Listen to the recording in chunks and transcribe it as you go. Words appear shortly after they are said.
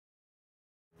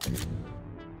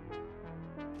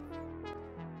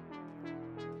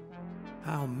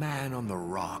Our man on the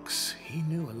rocks, he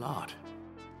knew a lot.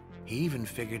 He even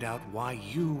figured out why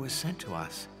you were sent to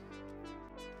us.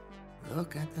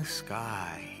 Look at the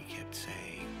sky, he kept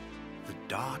saying. The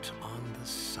dot on the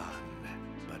sun.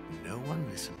 But no one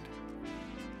listened.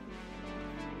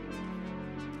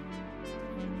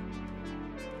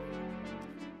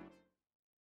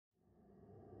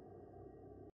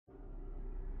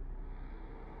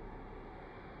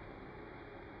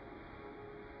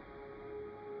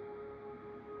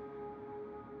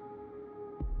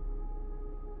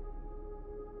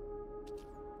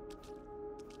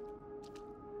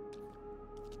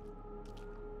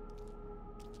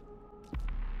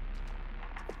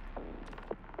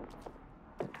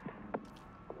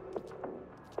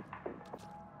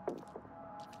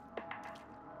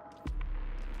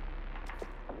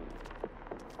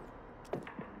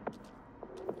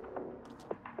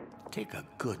 Take a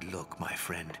good look, my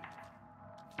friend.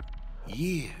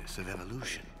 Years of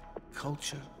evolution,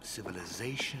 culture,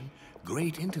 civilization,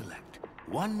 great intellect,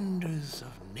 wonders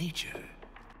of nature.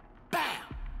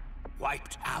 Bam!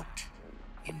 Wiped out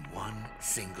in one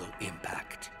single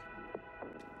impact.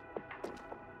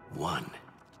 One.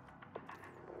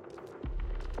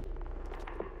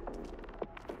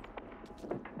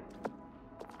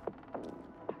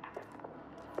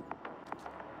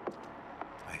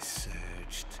 I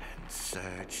searched and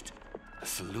searched. A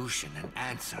solution, an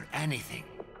answer, anything.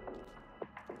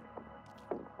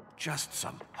 Just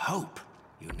some hope,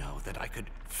 you know, that I could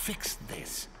fix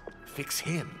this, fix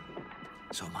him,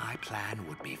 so my plan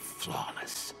would be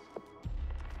flawless.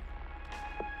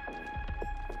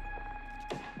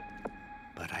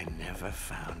 But I never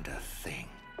found a thing.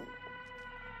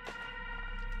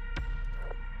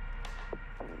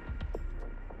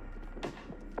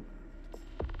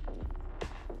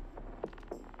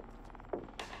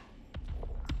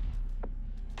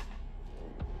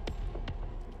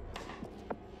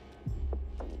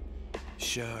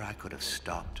 Sure, I could have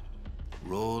stopped,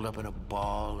 rolled up in a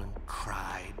ball and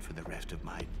cried for the rest of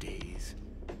my days.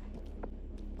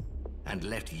 And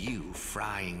left you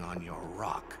frying on your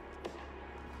rock.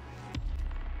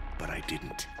 But I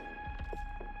didn't.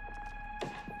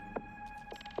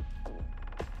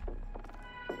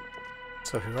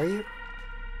 So who are you?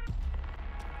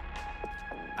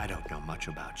 I don't know much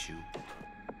about you.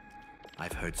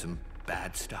 I've heard some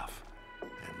bad stuff.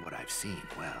 And what I've seen,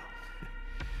 well...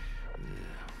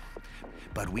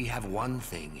 But we have one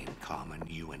thing in common,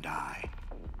 you and I.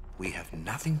 We have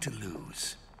nothing to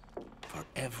lose. For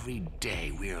every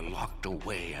day we are locked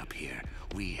away up here,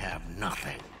 we have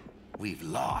nothing. We've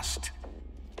lost.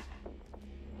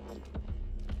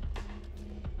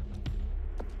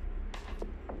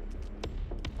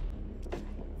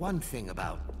 One thing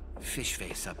about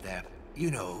Fishface up there,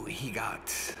 you know, he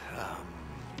got,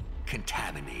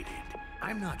 contaminated.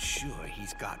 I'm not sure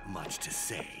he's got much to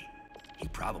say. He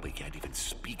probably can't even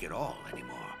speak at all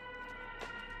anymore.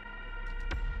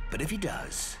 But if he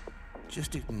does,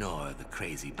 just ignore the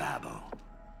crazy babble.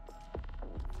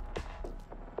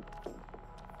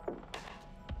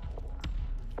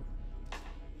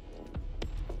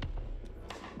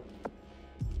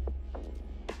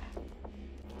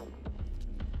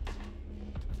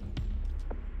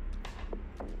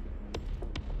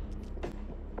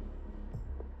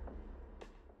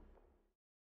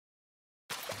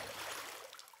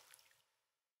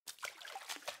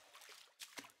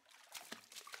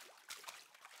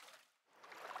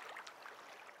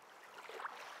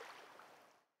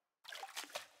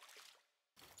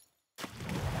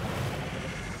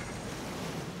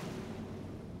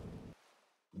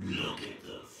 Look at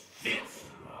the filth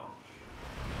around you.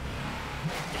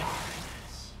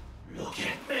 Darkness. Look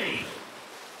at me.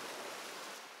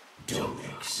 Don't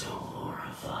look so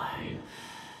horrified.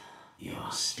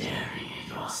 You're staring at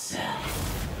yourself.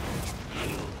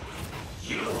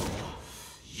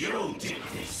 You did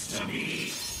this to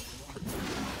me.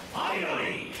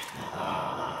 Finally.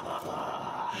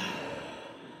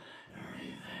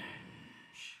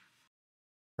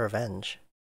 Revenge.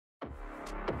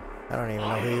 I don't even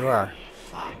know who you are.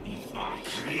 Find my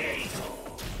creator.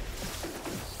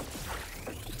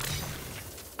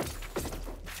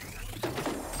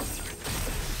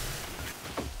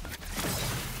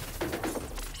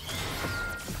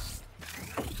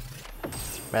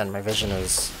 Man, my vision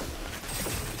is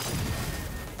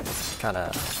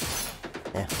kinda...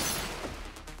 yeah.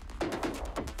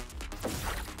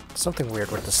 Something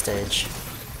weird with the stage.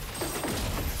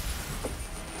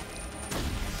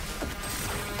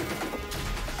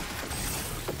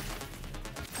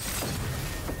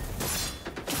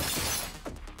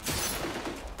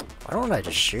 Why don't I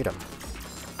just shoot him?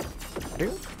 I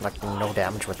do like no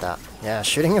damage with that. Yeah,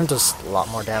 shooting him does a lot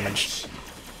more damage.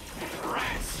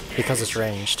 Because it's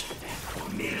ranged.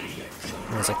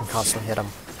 It means I can constantly hit him.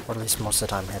 Or at least most of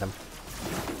the time hit him.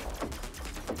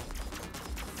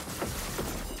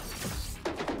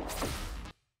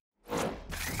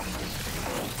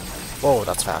 Whoa,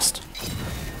 that's fast.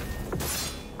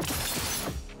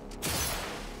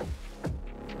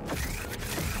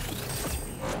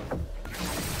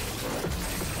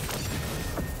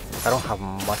 I don't have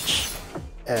much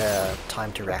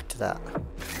time to react to that.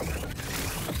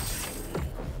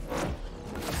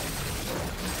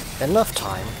 Enough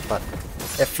time, but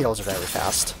it feels very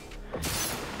fast.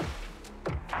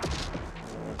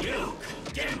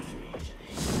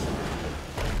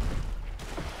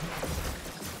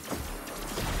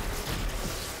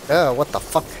 Oh, what the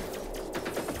fuck?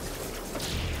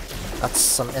 That's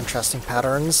some interesting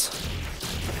patterns.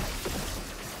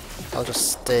 I'll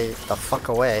just stay the fuck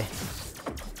away.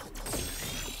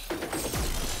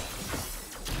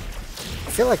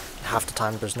 I feel like half the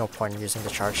time there's no point in using the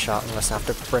charge shot unless I have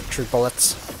to break through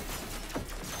bullets.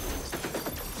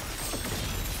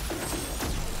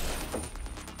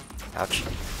 Ouch.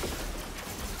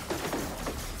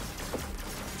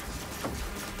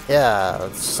 Yeah,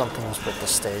 something's with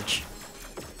this stage.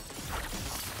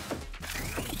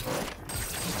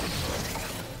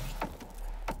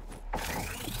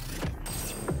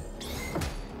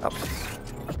 Oh.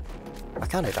 Why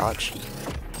can't I dodge?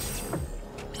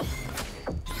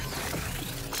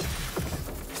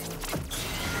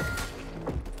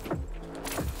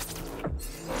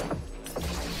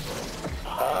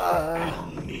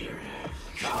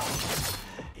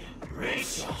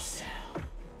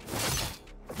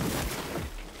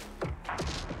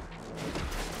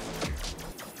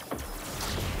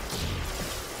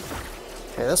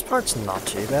 Okay, this part's not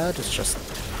too bad, it's just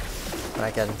when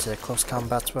I get into close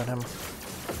combats with him,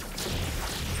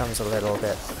 it becomes a little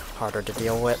bit harder to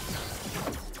deal with.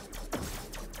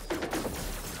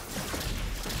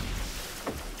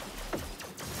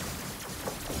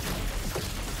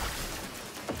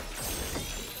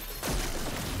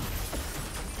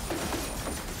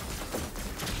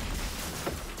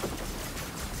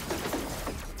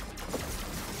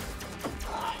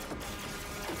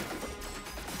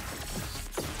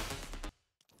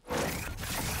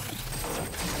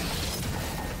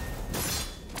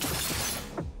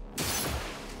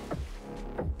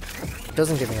 It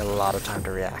doesn't give me a lot of time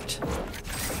to react.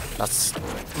 That's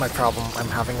my problem I'm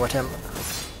having with him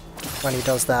when he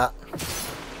does that.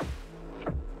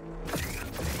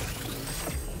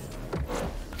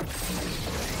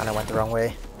 And I went the wrong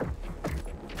way.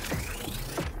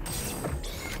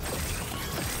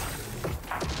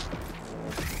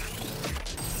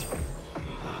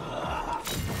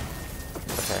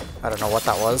 Okay, I don't know what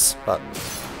that was, but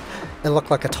it looked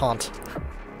like a taunt.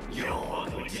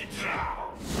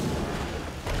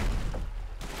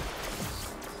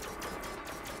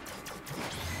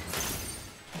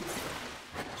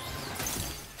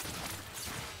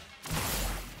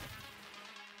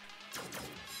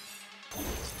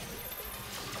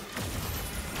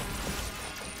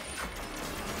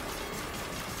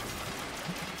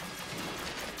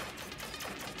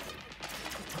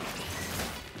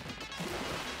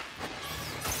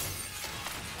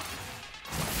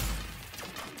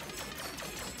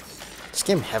 This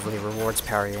game heavily rewards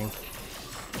parrying.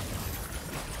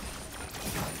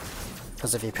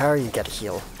 Because if you parry, you get a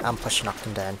heal, and plus you knock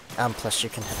them down, and plus you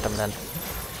can hit them then.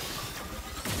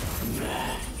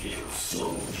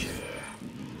 Soldier.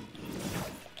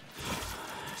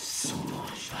 So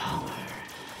much power,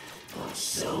 but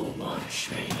so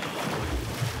much pain.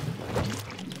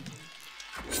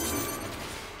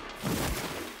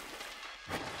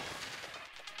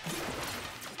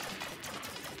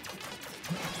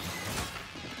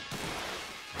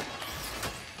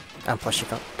 And plus you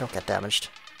don't get damaged.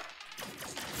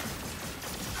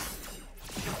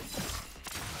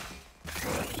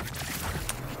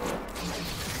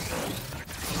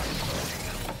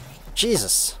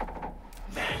 Jesus!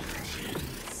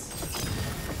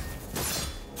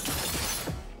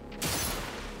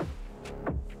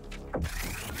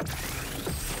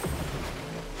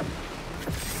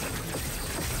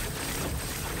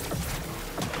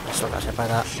 I still got hit by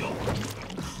that.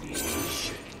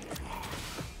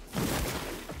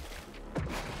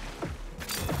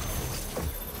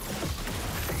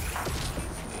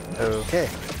 Okay.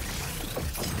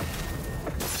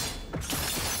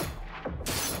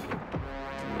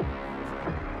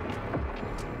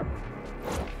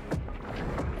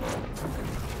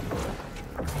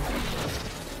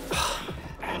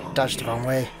 Dodged the wrong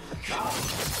way.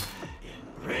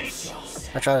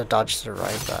 I try to dodge to the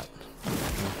right, but...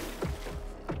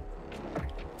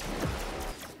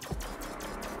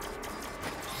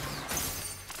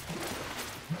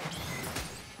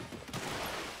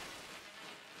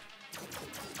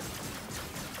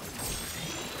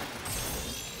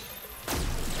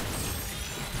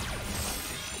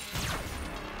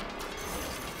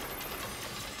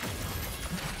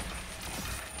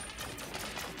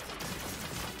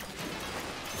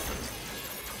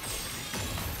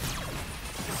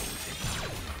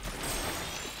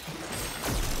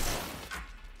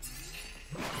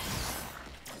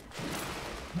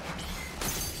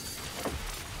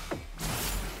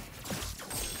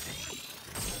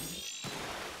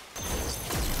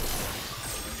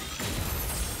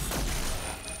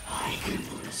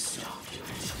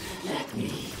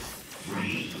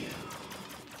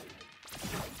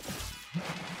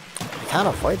 Can't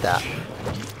avoid that.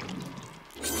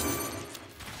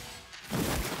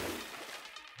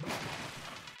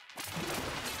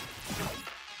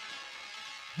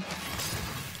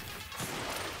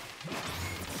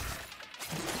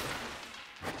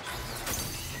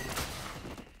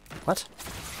 What?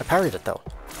 I parried it though.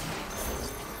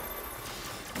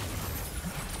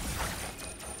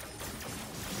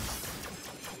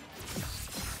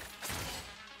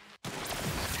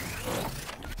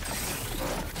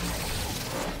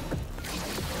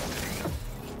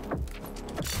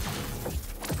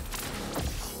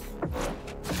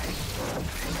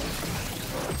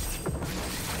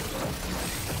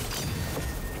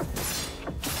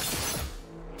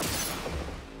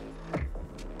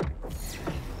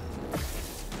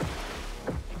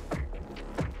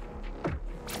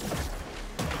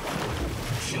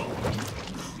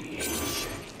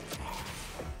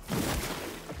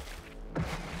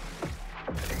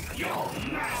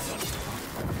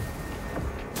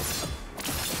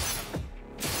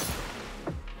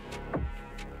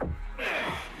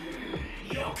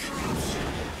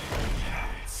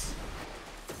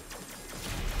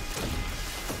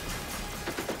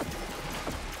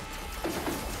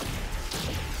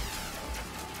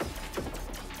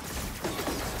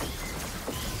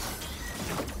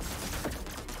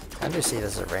 I do see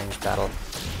this as a ranged battle.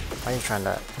 Why are you trying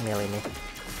to melee me?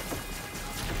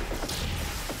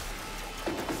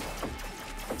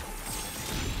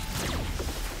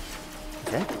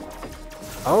 Okay.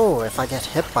 Oh, if I get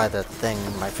hit by the thing,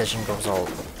 my vision goes all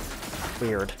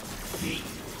weird.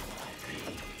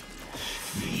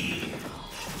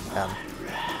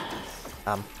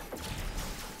 Um.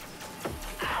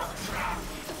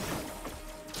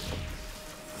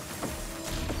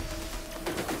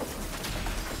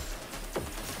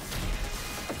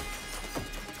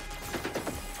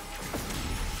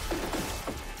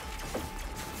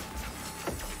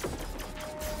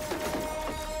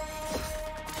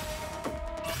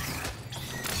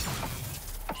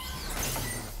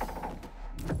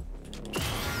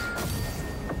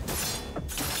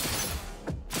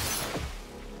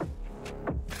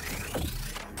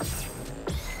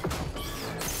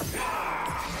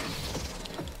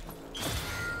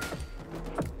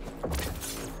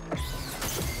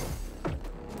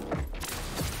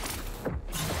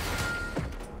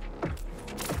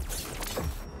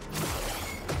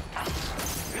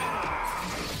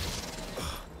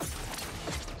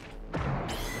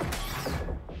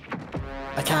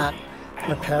 I can't.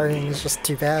 My parrying is just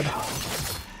too bad.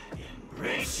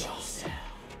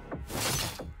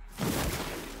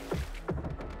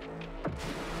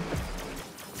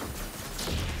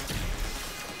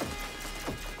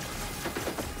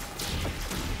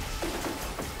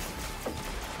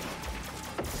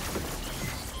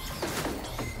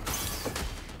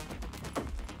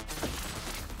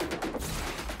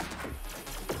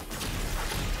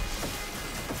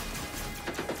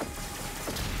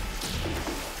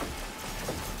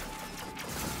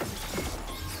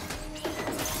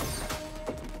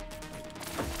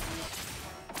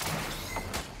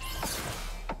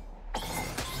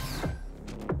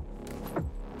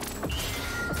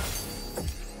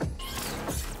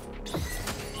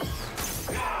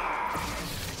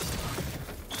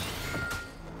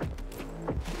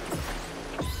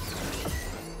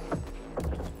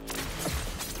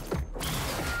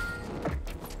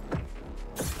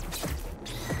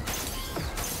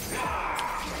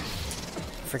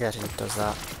 I forget who does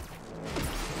that.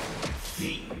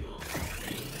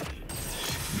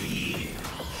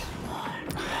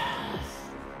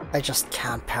 I just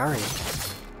can't parry.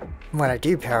 When I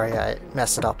do parry, I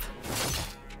mess it up.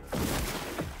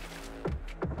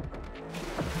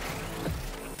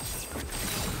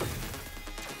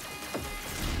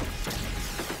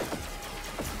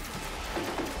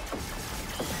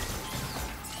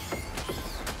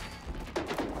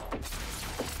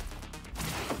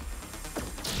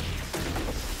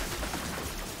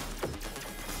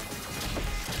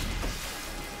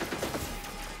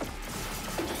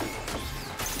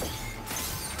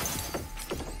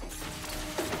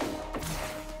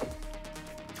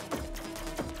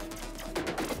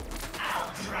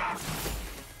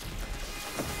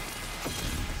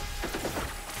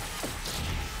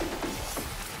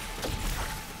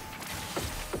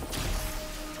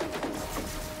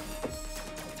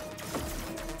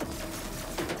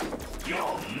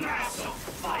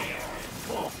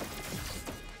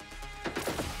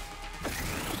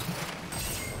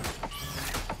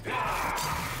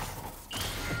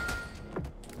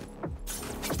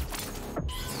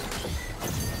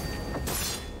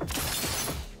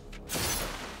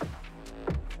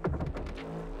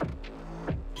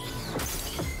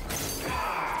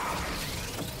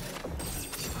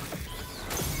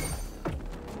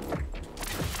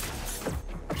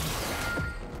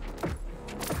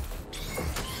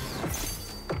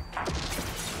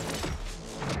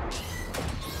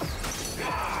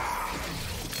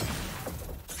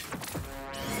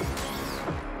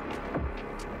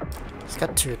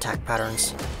 got 2 attack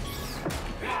patterns.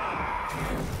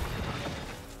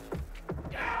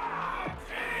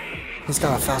 He's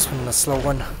got a fast one and a slow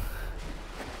one.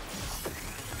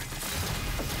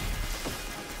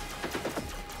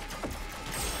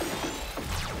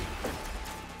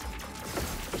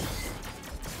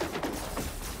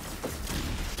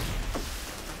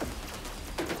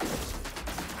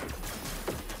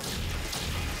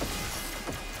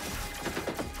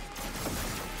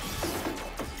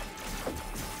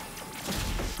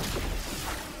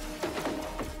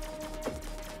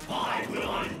 I will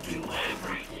undo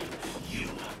everything you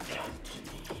have done to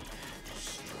me.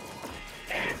 Destroy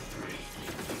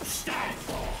everything you stand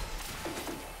for.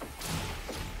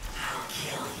 I'll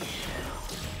kill you.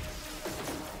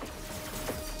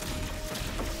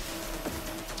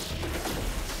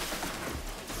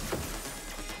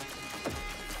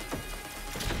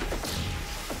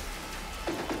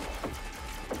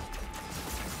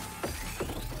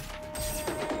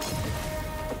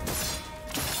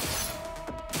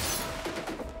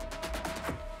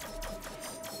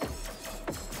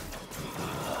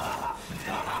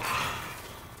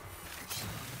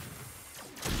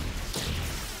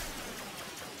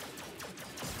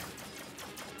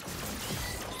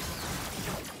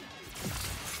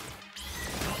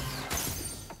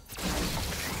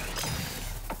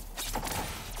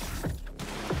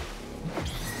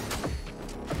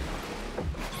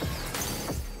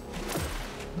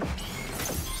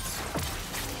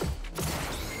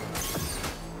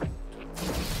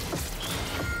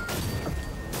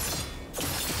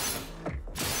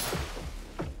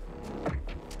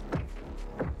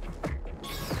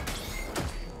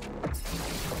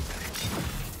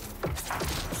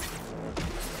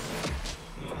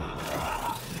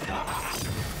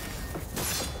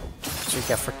 What you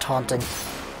get for taunting.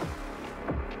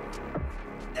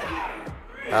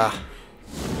 Ah.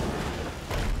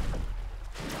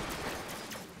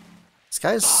 This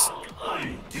guy's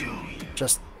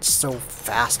just so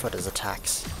fast with his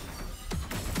attacks.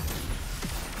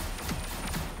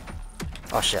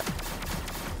 Oh shit.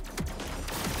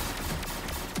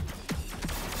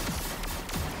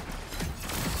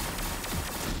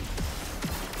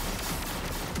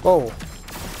 Whoa.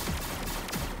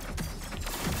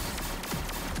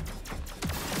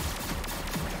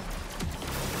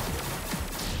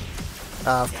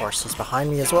 Of course, he's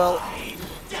behind me as well.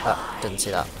 Oh, didn't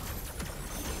see that.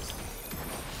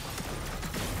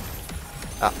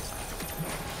 Ah.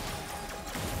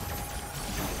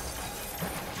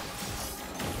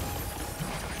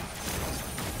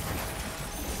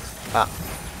 Ah.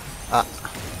 Ah.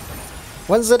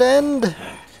 When's it end?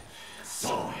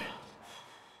 Soil.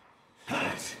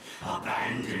 Hurt.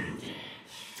 Abandoned.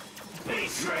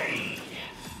 Betrayed.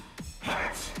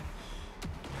 Hurt.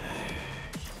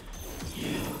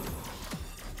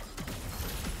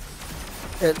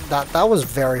 That was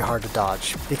very hard to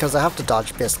dodge, because I have to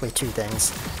dodge basically 2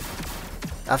 things.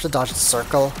 I have to dodge the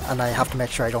circle, and I have to make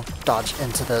sure I don't dodge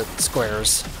into the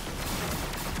squares.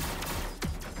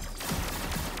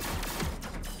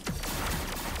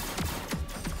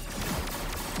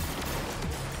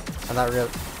 And that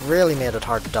really made it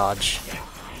hard to dodge.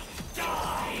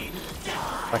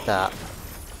 Like that.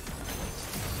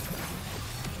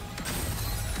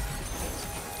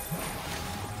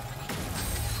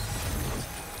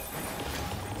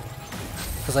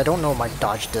 Because I don't know my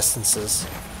dodge distances.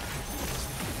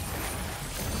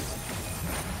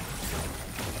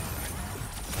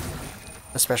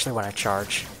 Especially when I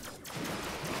charge.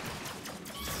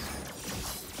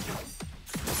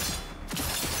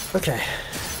 Okay.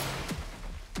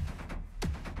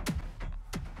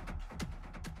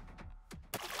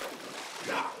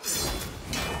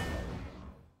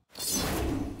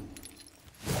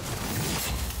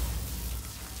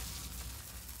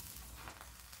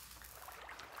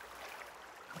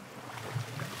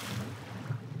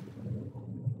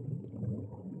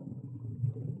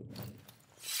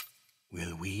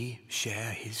 Will we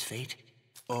share his fate,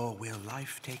 or will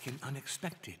life take an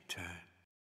unexpected turn?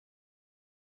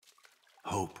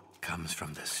 Hope comes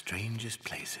from the strangest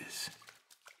places.